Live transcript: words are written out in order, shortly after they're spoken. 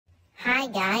Hi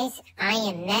guys, I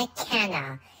am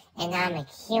McKenna, and I'm a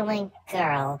human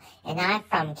girl, and I'm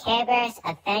from Care-Bears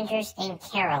Adventures in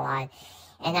Care-A-Lot,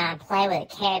 and I play with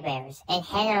Care Bears, and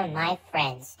hang out with my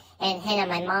friends, and hang out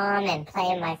with my mom, and play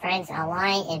with my friends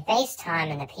online and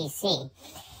FaceTime on the PC.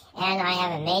 And I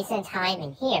have an amazing time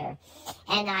in here.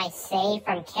 And I stay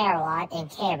from Care-A-Lot and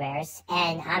Care Bears,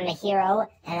 and I'm a hero,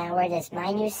 and I wear this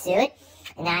my new suit,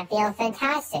 and I feel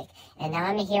fantastic, and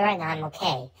I'm a hero, and I'm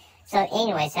okay. So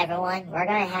anyways, everyone, we're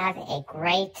going to have a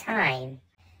great time.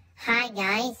 Hi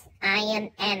guys, I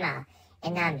am Emma,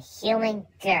 and I'm a human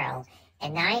girl,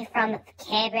 and I'm from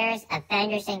Care Bears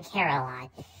Adventures in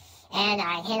Care-A-Lot. And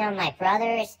I hit on my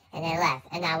brothers, and they left,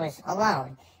 and I was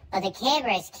alone. But the Care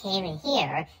Bears came in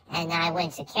here, and I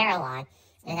went to Care-A-Lot,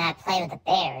 and I played with the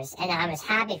bears, and I was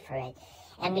happy for it.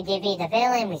 And we defeated the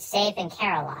villain, we saved in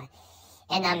Care-A-Lot.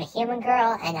 And I'm a human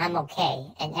girl, and I'm okay.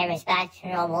 And everything's back to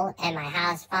normal, and my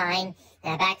house fine,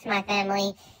 and I'm back to my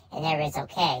family, and everything's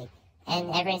okay. And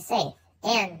everything's safe.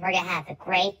 And we're gonna have a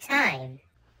great time.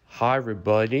 Hi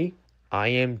everybody, I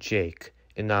am Jake,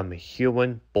 and I'm a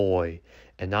human boy,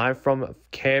 and I'm from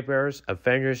Care Bears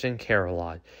Adventures in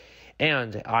Care-A-Lot.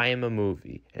 And I am a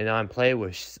movie, and I'm playing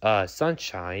with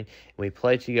Sunshine. We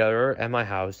play together at my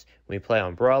house. We play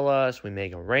umbrellas, we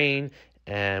make it rain,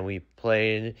 and we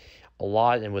played a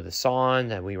lot, and with the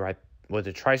song, and we ride with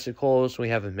the tricycles. We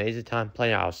have an amazing time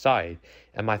playing outside.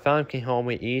 And my family came home,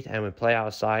 we eat, and we play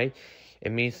outside.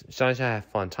 It means Sunshine have a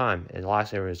fun time, and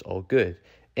last year was all good.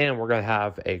 And we're going to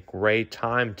have a great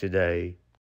time today.